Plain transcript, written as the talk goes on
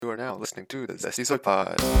are now listening to the Zesty Soy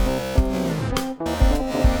Pod.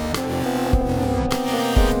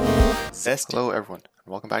 Zesty. Hello, everyone,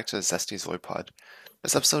 and welcome back to the Zesty Soy Pod.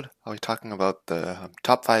 This episode, I'll be talking about the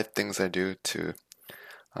top 5 things I do to,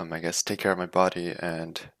 take care of my body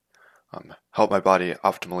and help my body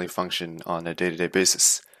optimally function on a day-to-day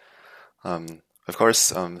basis. Of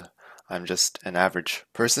course, I'm just an average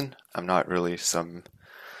person. I'm not really some,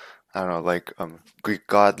 Greek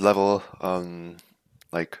god level,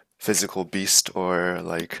 physical beast or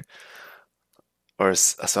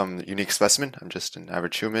some unique specimen. I'm just an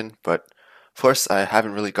average human, but of course I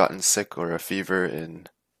haven't really gotten sick or a fever in,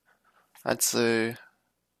 I'd say,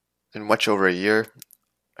 in much over a year,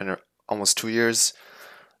 and almost 2 years.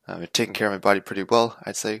 Taking care of my body pretty well,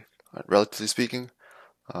 I'd say, relatively speaking.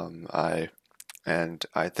 I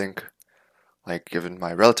think, given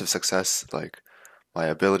my relative success, my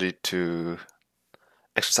ability to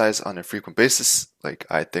exercise on a frequent basis,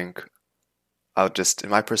 I think in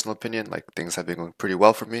my personal opinion, things have been going pretty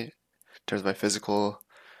well for me in terms of my physical,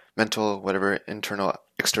 mental, whatever, internal,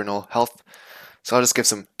 external health. So I'll just give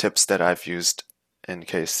some tips that I've used in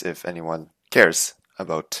case if anyone cares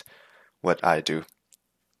about what I do.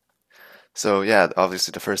 So yeah,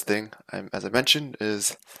 obviously the first thing, as I mentioned,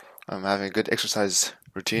 is having a good exercise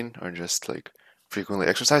routine or just frequently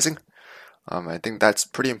exercising. I think that's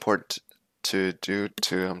pretty important to do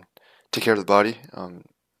to take care of the body,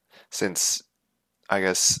 since I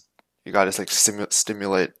guess you gotta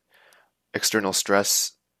stimulate external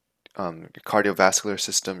stress, your cardiovascular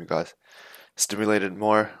system, you got stimulated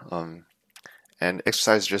more, and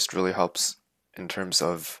exercise just really helps in terms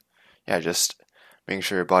of, just making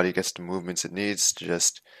sure your body gets the movements it needs to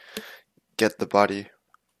just get the body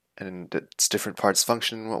and its different parts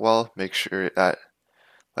function well. Make sure that,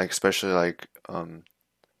 especially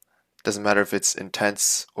doesn't matter if it's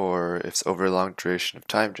intense or if it's over a long duration of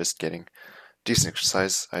time, just getting decent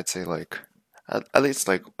exercise, I'd say at least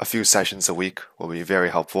a few sessions a week will be very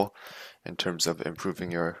helpful in terms of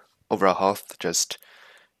improving your overall health. Just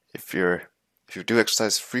if you do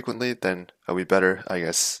exercise frequently, then it'll be better, I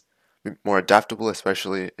guess, be more adaptable,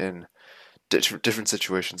 especially in different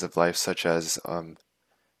situations of life, such as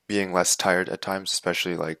being less tired at times,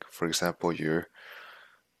 especially for example, you're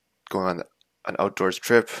going on an outdoors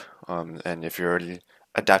trip, and if you're already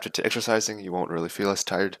adapted to exercising, you won't really feel as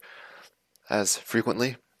tired as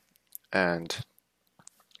frequently. And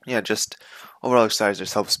just overall exercise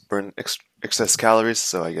just helps burn excess calories,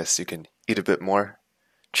 so I guess you can eat a bit more,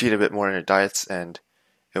 cheat a bit more in your diets, and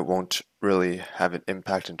it won't really have an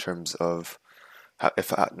impact in terms of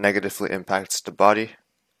if it negatively impacts the body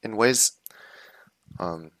in ways.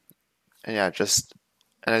 And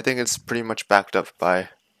I think it's pretty much backed up by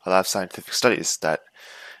a lot of scientific studies that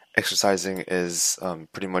exercising is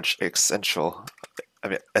pretty much essential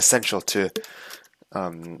to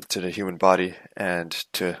the human body and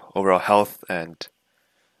to overall health, and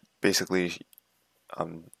basically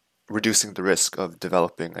reducing the risk of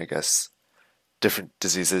developing, I guess, different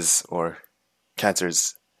diseases or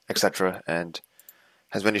cancers, etc., and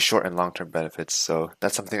has many short and long-term benefits. So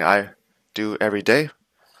that's something I do every day.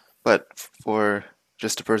 But for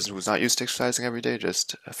just a person who's not used to exercising every day,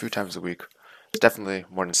 just a few times a week, it's definitely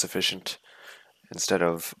more than sufficient, instead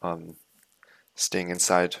of staying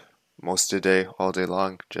inside most of the day, all day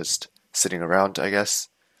long, just sitting around, I guess.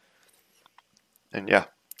 And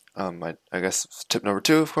I guess tip number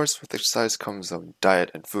 2, of course, with exercise comes diet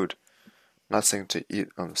and food. I'm not saying to eat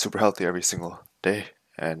super healthy every single day,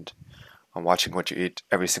 and I'm watching what you eat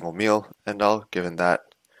every single meal and all, given that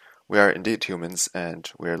we are indeed humans and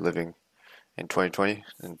we are living in 2020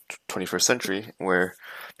 and 21st century, where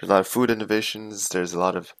there's a lot of food innovations, there's a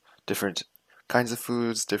lot of different kinds of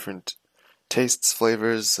foods, different tastes,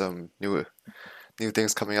 flavors, new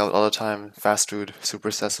things coming out all the time. Fast food, super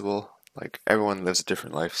accessible. Everyone lives a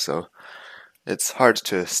different life, so it's hard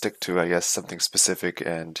to stick to, I guess, something specific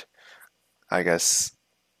and, I guess,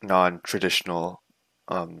 non-traditional,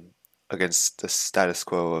 against the status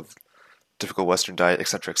quo of typical Western diet,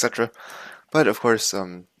 etc., etc. But of course,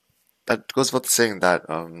 that goes without saying that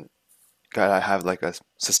gotta have a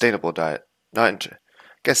sustainable diet. I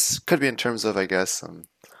guess could be in terms of, I guess,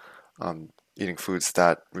 eating foods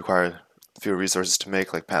that require fewer resources to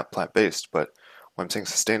make, like plant-based. But what I'm saying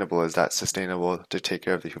sustainable is that sustainable to take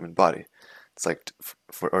care of the human body. It's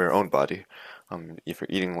for your own body. If you're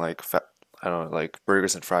eating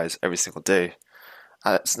burgers and fries every single day,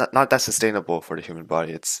 it's not that sustainable for the human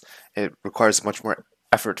body. It requires much more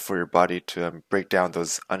effort for your body to break down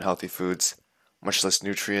those unhealthy foods, much less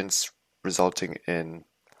nutrients, resulting in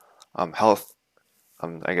health.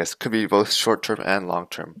 I guess could be both short term and long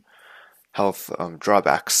term. health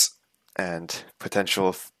drawbacks and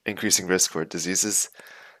potential increasing risk for diseases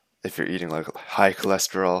if you're eating like high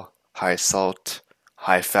cholesterol, high salt,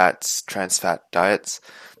 high fats, trans fat diets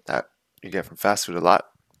that you get from fast food a lot,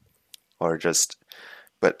 or just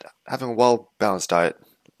but having a well balanced diet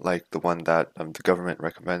like the one that the government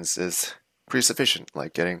recommends is pretty sufficient.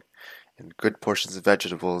 Like getting in good portions of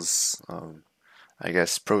vegetables, I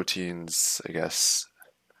guess proteins, I guess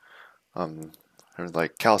or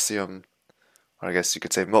like calcium, or I guess you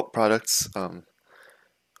could say milk products. Or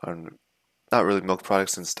not really milk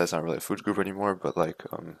products since that's not really a food group anymore, but like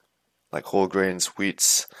whole grains,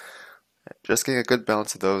 wheats, just getting a good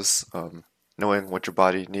balance of those, knowing what your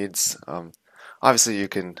body needs. Obviously, you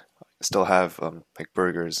can still have like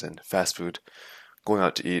burgers and fast food going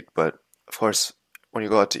out to eat, but of course, when you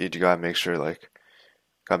go out to eat, you gotta make sure at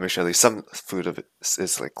least some food of it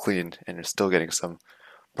is like clean and you're still getting some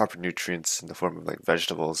proper nutrients in the form of like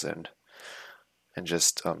vegetables and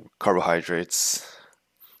just carbohydrates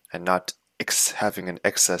and not having an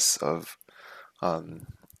um,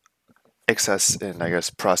 excess in I guess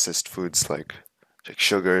processed foods like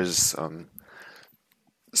sugars,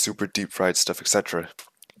 super deep fried stuff, etc.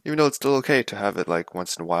 Even though it's still okay to have it like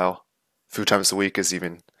once in a while, a few times a week is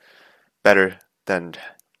even better than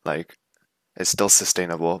like it's still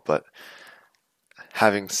sustainable. But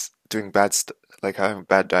having doing like having a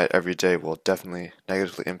bad diet every day will definitely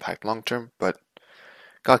negatively impact long term. But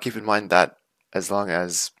gotta keep in mind that as long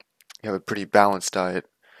as you have a pretty balanced diet,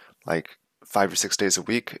 like 5 or 6 days a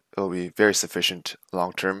week, it'll be very sufficient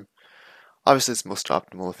long term. Obviously, it's most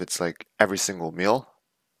optimal if it's like every single meal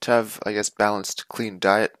to have, I guess, balanced, clean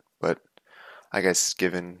diet. But I guess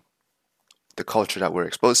given the culture that we're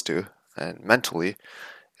exposed to and mentally,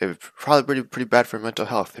 it would probably be pretty bad for mental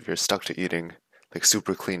health if you're stuck to eating like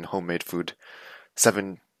super clean homemade food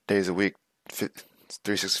 7 days a week,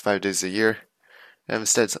 365 days a year. And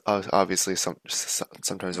instead, obviously,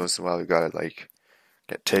 sometimes once in a while, you gotta like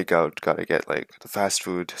get takeout, gotta get like the fast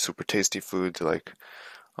food, super tasty food, like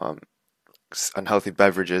um, unhealthy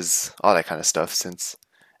beverages, all that kind of stuff. Since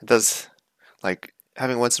it does, like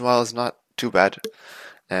having once in a while is not too bad,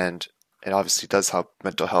 and it obviously does help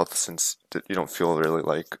mental health since you don't feel really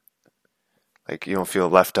like you don't feel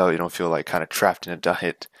left out, you don't feel like kind of trapped in a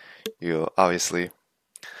diet. You obviously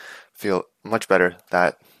feel much better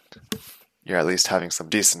that you're at least having some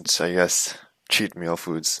decent, I guess, cheat meal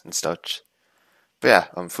foods and such. But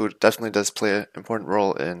yeah, food definitely does play an important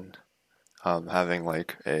role in having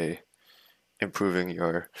like a improving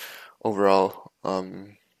your overall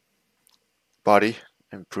body,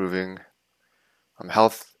 improving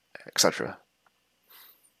health, etc.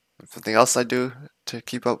 Something else I do to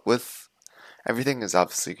keep up with everything is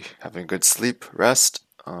obviously having good sleep, rest.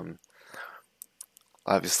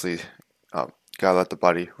 Obviously, gotta let the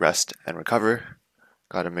body rest and recover.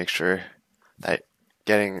 Gotta make sure that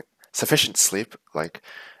getting sufficient sleep, like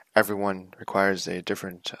everyone requires a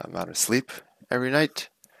different amount of sleep every night,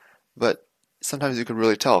 but sometimes you can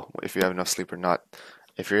really tell if you have enough sleep or not.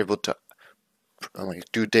 If you're able to like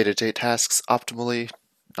do day-to-day tasks optimally,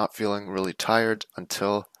 not feeling really tired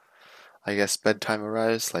until I guess bedtime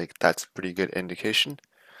arrives, like that's a pretty good indication.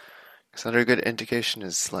 Because another good indication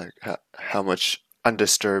is like how much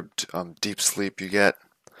undisturbed deep sleep you get.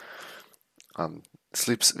 Um,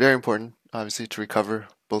 Sleep's very important, obviously, to recover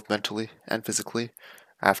both mentally and physically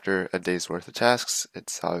after a day's worth of tasks.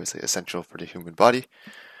 It's obviously essential for the human body.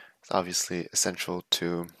 It's obviously essential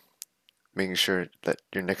to making sure that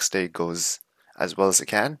your next day goes as well as it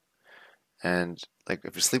can. And like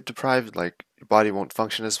if you're sleep deprived, like your body won't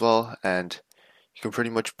function as well, and you can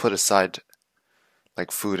pretty much put aside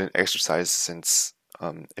like food and exercise since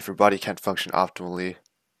if your body can't function optimally,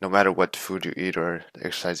 no matter what food you eat or the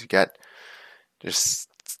exercise you get, there's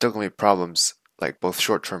still gonna be problems like both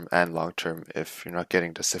short term and long term if you're not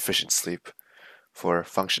getting the sufficient sleep for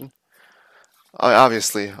function.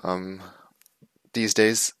 Obviously, these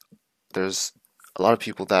days there's a lot of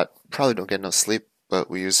people that probably don't get enough sleep, but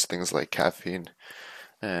we use things like caffeine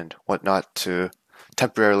and whatnot to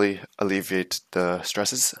temporarily alleviate the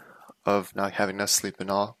stresses of not having enough sleep and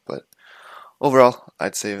all. But overall,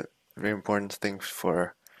 I'd say a very important thing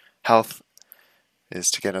for health is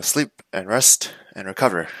to get enough sleep and rest and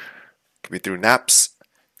recover. It could be through naps,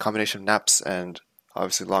 combination of naps and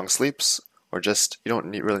obviously long sleeps, or just you don't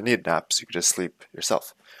really need naps. You could just sleep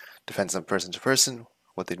yourself. Depends on person to person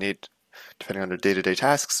what they need, depending on their day-to-day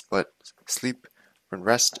tasks. But sleep and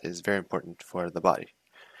rest is very important for the body.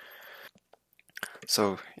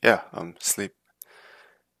 So yeah, sleep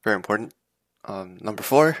very important. Number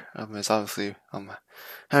four is obviously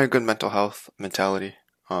having good mental health mentality.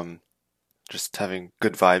 just having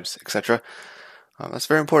good vibes, etc. That's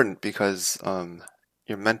very important because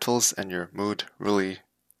your mentals and your mood really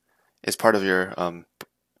is part of your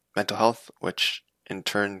mental health, which in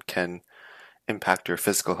turn can impact your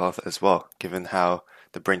physical health as well, given how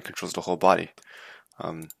the brain controls the whole body.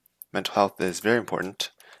 Um, Mental health is very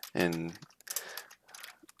important in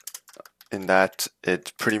that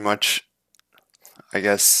it pretty much, I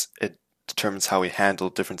guess, it determines how we handle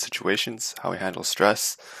different situations, how we handle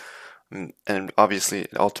stress, and obviously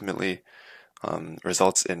it ultimately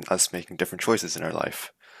results in us making different choices in our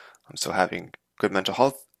life. So having good mental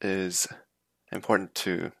health important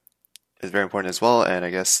to is very important as well, and I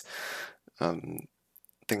guess um,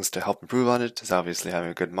 things to help improve on it is obviously having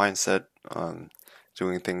a good mindset,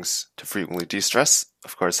 doing things to frequently de-stress,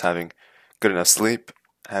 of course having good enough sleep,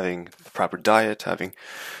 having the proper diet, having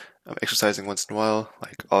exercising once in a while,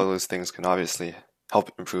 like all those things can obviously help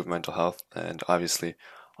improve mental health, and obviously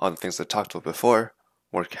all the things that I talked about before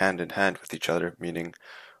work hand in hand with each other, meaning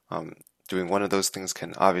um, doing one of those things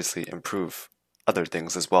can obviously improve other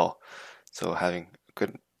things as well. So having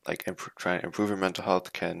good, trying to improve your mental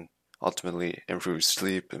health can ultimately improve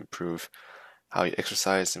sleep, improve how you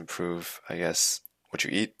exercise, improve, I guess, what you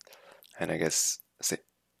eat. And I guess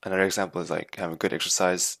another example is like having good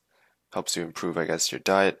exercise helps you improve, I guess, your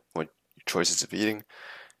diet, what your choices of eating,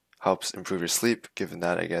 helps improve your sleep, given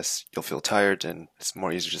that I guess you'll feel tired and it's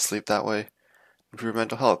more easier to sleep that way. Improve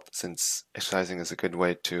mental health, since exercising is a good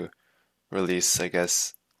way to release, I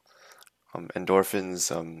guess,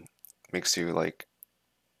 endorphins, makes you like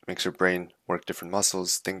makes your brain work different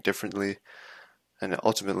muscles, think differently, and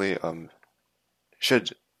ultimately should,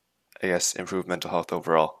 I guess, improve mental health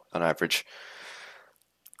overall on average.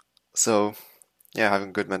 So yeah,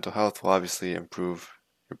 having good mental health will obviously improve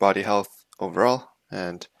your body health overall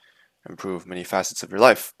and improve many facets of your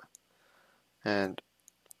life. And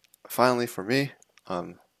finally, for me,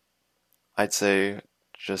 I'd say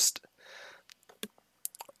just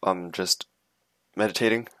just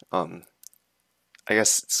meditating. I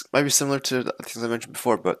guess it might be similar to the things I mentioned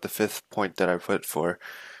before, but the fifth point that I put for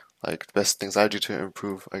like the best things I do to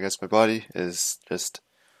improve, I guess, my body is just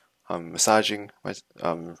massaging,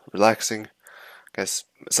 relaxing. I guess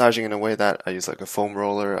massaging in a way that I use like a foam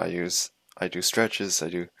roller. I do stretches. I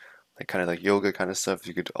do like kind of like yoga kind of stuff.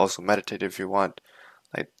 You could also meditate if you want.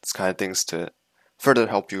 Like it's kind of things to further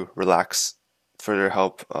help you relax, further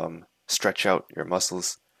help stretch out your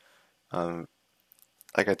muscles. Um,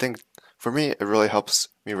 like I think for me, it really helps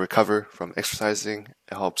me recover from exercising.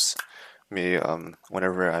 It helps me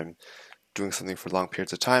whenever I'm doing something for long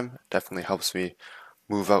periods of time. It definitely helps me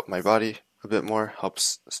move out my body a bit more.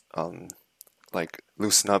 Helps like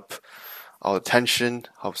loosen up all the tension.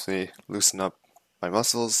 Helps me loosen up my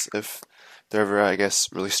muscles if they're ever, I guess,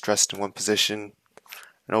 really stressed in one position.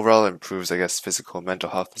 And overall, it improves, I guess, physical and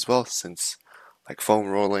mental health as well. Since like foam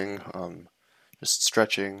rolling, just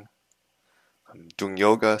stretching, doing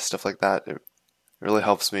yoga, stuff like that, it really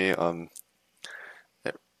helps me.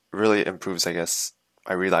 It really improves, I guess,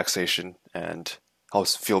 my relaxation and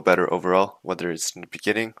helps feel better overall, whether it's in the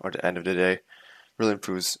beginning or the end of the day. Really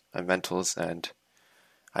improves my mentals, and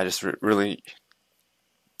I just really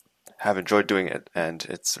have enjoyed doing it, and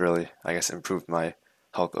it's really, I guess, improved my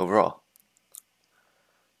health overall.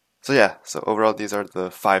 So yeah, so overall, these are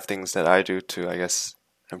the 5 things that I do to, I guess,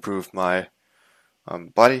 improve my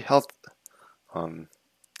body health. Um,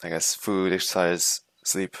 I guess food, exercise,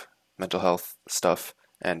 sleep, mental health stuff,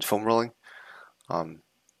 and foam rolling. Um,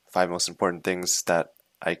 5 most important things that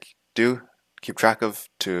I do keep track of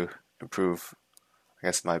to improve, I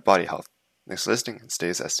guess, my body health. Thanks for listening and stay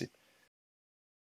zesty.